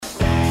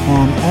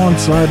on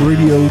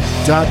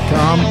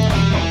OnSideRadio.com.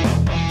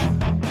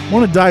 I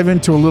want to dive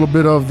into a little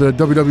bit of the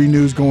WWE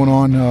news going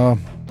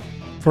on.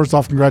 First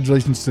off,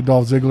 congratulations to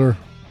Dolph Ziggler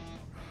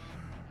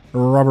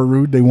or Robert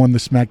Roode. They won the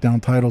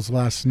SmackDown titles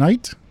last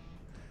night.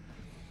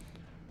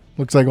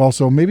 Looks like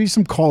also maybe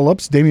some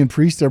call-ups. Damian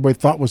Priest, everybody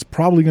thought was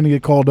probably going to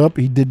get called up.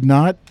 He did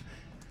not.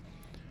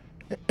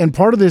 And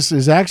part of this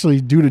is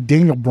actually due to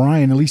Daniel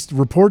Bryan. At least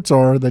reports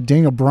are that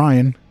Daniel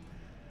Bryan,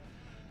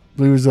 I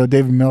believe it was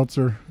David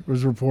Meltzer,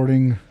 was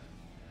reporting,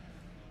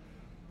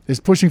 is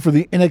pushing for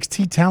the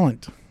NXT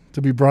talent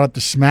to be brought up to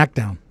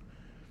SmackDown.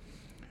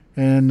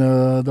 And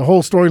the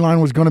whole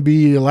storyline was going to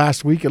be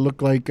last week. It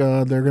looked like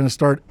they're going to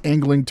start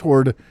angling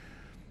toward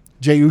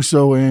Jey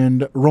Uso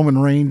and Roman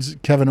Reigns,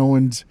 Kevin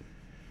Owens,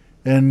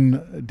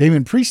 and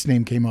Damian Priest's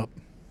name came up.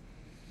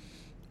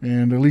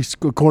 And at least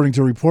according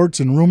to reports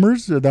and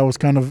rumors, that was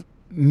kind of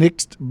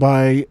nixed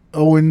by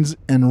Owens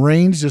and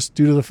Reigns just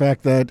due to the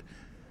fact that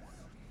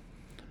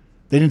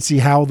they didn't see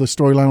how the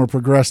storyline would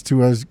progress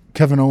to as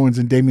Kevin Owens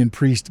and Damian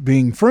Priest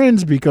being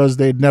friends because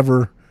they'd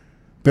never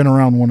been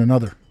around one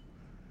another.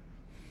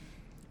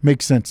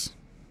 Makes sense.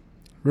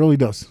 Really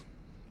does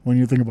when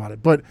you think about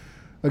it. But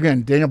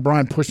again, Daniel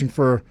Bryan pushing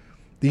for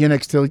the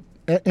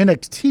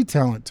NXT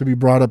talent to be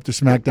brought up to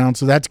SmackDown.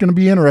 So that's going to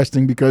be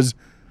interesting because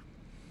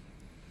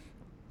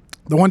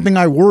the one thing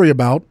I worry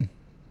about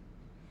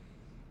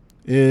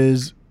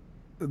is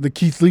the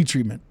Keith Lee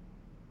treatment.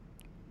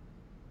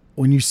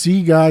 When you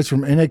see guys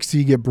from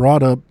NXT get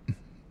brought up,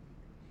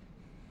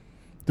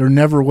 they're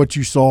never what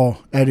you saw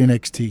at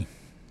NXT.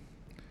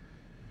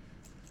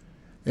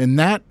 And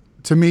that,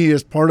 to me,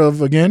 is part of,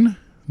 again,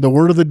 the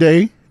word of the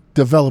day,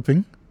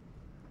 developing.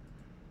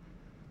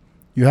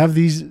 You have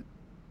these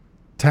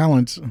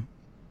talents,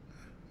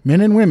 men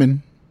and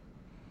women,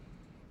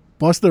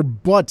 bust their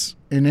butts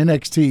in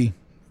NXT,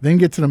 then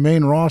get to the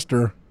main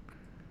roster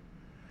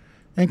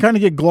and kind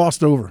of get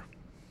glossed over.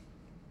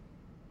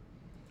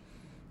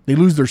 They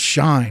lose their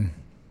shine.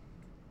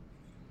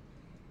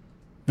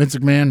 Vince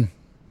McMahon,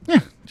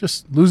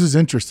 just loses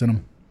interest in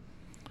them.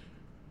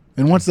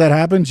 And once that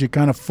happens, you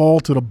kind of fall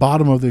to the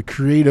bottom of the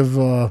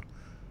creative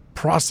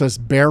process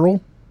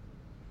barrel.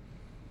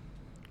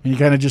 And you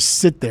kind of just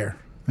sit there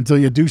until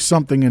you do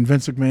something and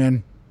Vince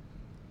McMahon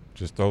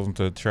just throws them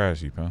to the trash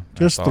heap, huh?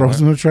 Just throws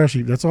them to the trash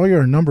heap. That's all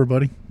you're a number,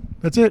 buddy.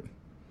 That's it.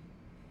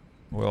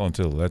 Well,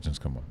 until the legends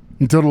come up.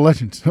 Until the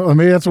legends.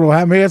 Maybe that's what will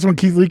happen. Maybe that's when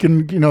Keith Lee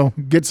can,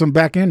 get some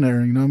back in there.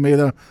 Maybe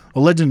a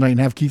legend night and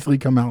have Keith Lee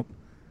come out.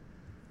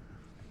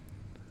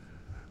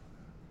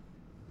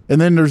 And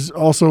then there's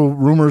also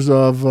rumors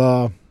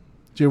of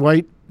Jay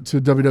White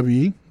to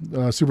WWE.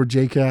 Super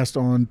J-Cast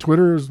on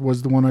Twitter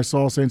was the one I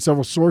saw saying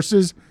several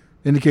sources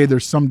indicated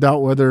there's some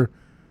doubt whether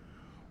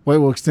White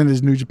will extend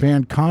his New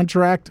Japan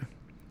contract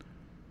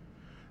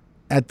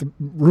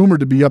rumored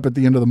to be up at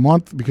the end of the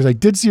month, because I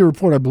did see a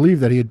report, I believe,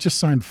 that he had just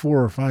signed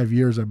 4 or 5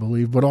 years, I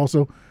believe. But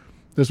also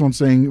this one's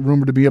saying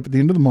rumored to be up at the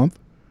end of the month.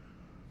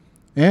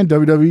 And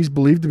WWE's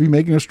believed to be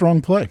making a strong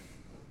play.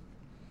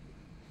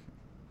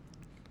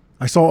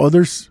 I saw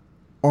others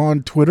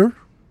on Twitter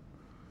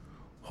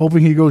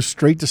hoping he goes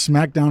straight to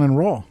SmackDown and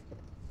Raw.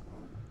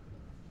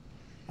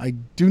 I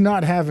do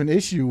not have an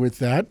issue with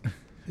that,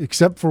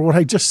 except for what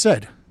I just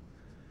said.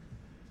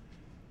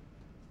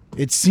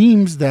 It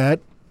seems that,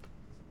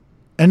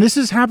 and this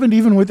has happened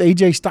even with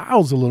AJ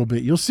Styles a little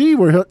bit, you'll see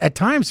where at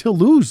times he'll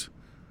lose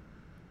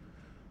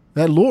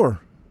that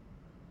lure.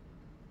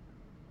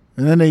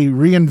 And then they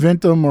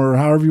reinvent him, or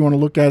however you want to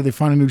look at it. They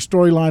find a new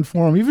storyline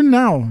for him. Even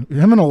now,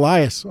 him and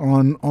Elias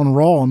on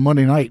Raw on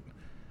Monday night.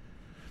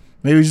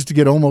 Maybe just to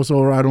get almost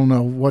over. I don't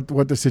know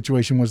what the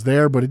situation was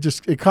there, but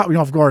it caught me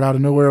off guard out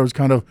of nowhere. It was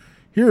kind of,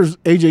 here's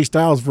AJ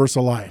Styles versus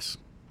Elias.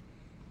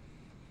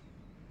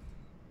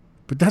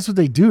 But that's what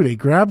they do. They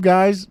grab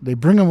guys, they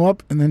bring them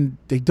up, and then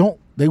they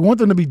want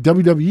them to be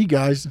WWE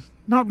guys.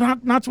 Not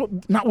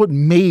what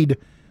made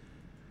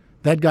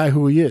that guy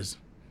who he is.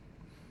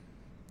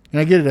 And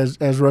I get it,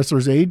 as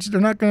wrestlers age,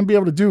 they're not going to be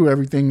able to do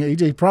everything.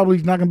 AJ probably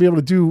not going to be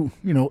able to do,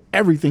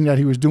 everything that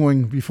he was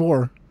doing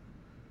before.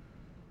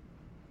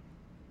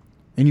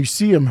 And you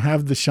see him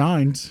have the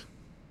shines.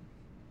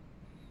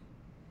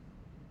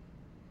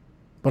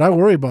 But I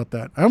worry about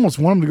that. I almost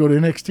want him to go to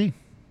NXT.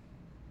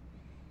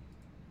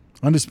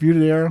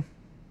 Undisputed Era.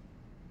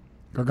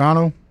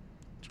 Gargano.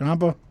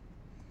 Ciampa.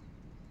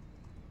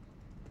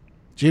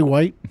 Jay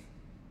White.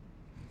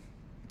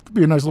 Could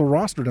be a nice little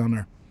roster down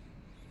there.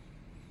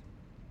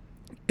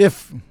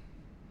 If,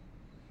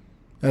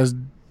 as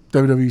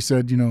WWE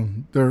said,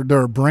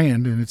 they're a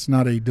brand and it's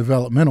not a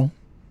developmental.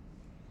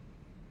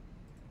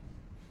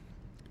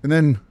 And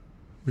then,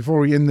 before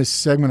we end this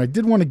segment, I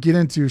did want to get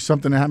into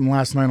something that happened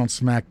last night on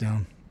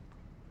SmackDown.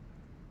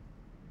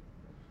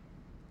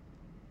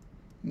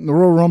 The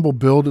Royal Rumble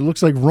build, it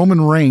looks like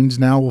Roman Reigns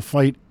now will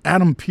fight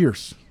Adam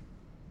Pearce.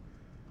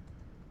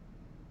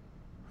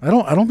 I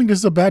don't think this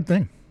is a bad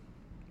thing.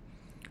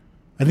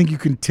 I think you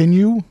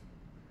continue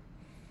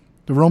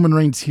the Roman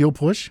Reigns heel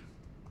push.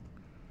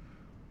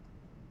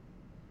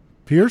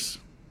 Pearce,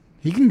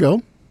 he can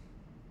go.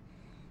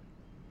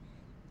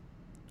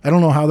 I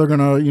don't know how they're going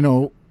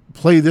to,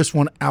 play this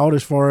one out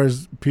as far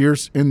as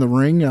Pierce in the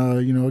ring.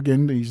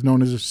 Again, he's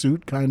known as a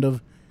suit kind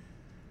of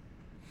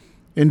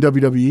in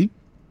WWE.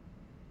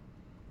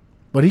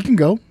 But he can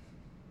go.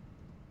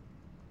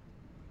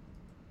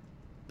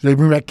 They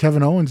bring back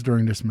Kevin Owens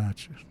during this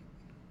match.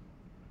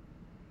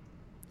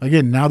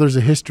 Again, now there's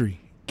a history.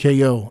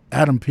 KO,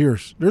 Adam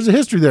Pierce. There's a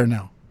history there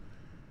now.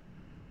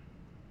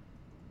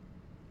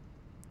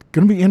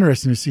 Going to be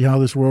interesting to see how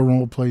this Royal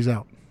Rumble plays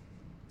out.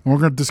 And we're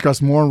going to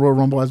discuss more on Royal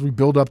Rumble as we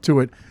build up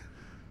to it.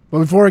 But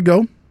before I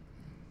go,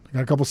 I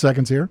got a couple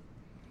seconds here.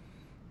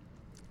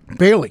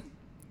 Bayley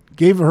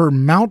gave her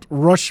Mount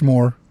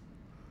Rushmore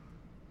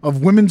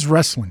of women's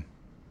wrestling.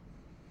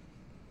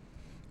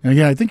 And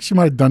again, I think she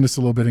might have done this a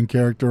little bit in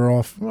character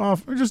off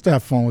just to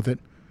have fun with it.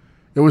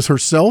 It was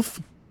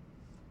herself,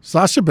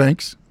 Sasha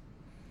Banks,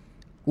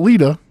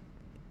 Lita,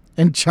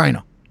 and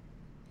Chyna.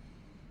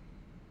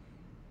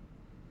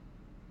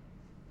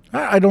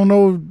 I don't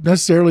know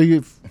necessarily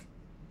if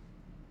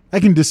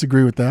I can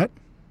disagree with that.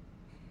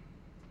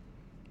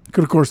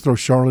 Could, of course, throw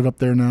Charlotte up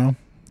there now.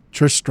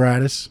 Trish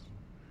Stratus.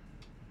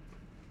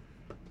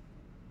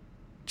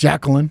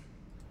 Jacqueline.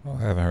 Oh,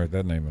 I haven't heard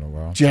that name in a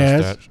while.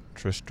 Jazz.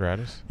 Trish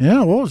Stratus?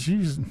 Yeah, well,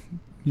 you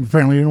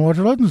apparently didn't watch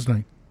Legends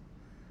Night.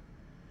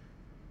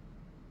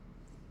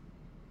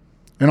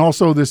 And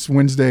also this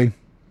Wednesday,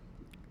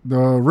 the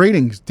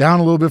ratings down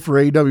a little bit for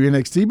AEW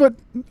NXT, but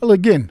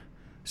again,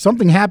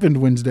 something happened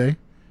Wednesday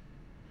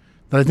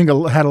that I think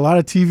had a lot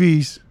of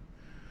TVs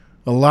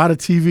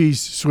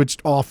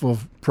switched off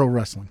of pro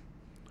wrestling.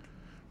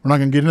 We're not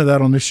going to get into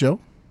that on this show.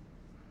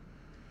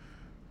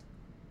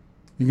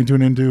 You can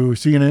tune into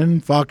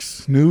CNN,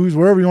 Fox News,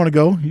 wherever you want to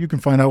go. You can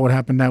find out what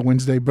happened that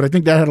Wednesday. But I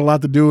think that had a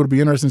lot to do. It'll be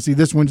interesting to see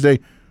this Wednesday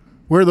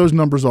where those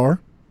numbers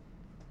are.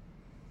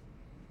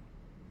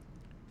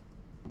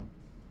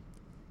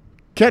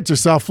 Catch a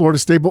South Florida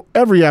staple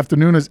every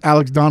afternoon as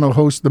Alex Dono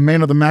hosts the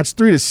Man of the Match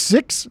 3 to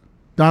 6.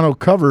 Dono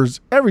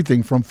covers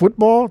everything from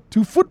football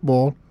to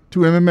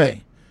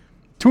MMA.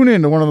 Tune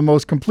in to one of the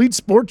most complete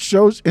sports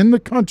shows in the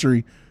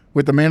country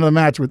with the Man of the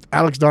Match with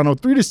Alex Dono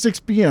 3 to 6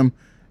 p.m.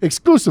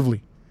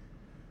 exclusively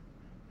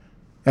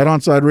at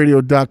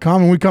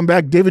OnsideRadio.com. When we come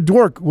back, David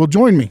Dwork will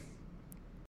join me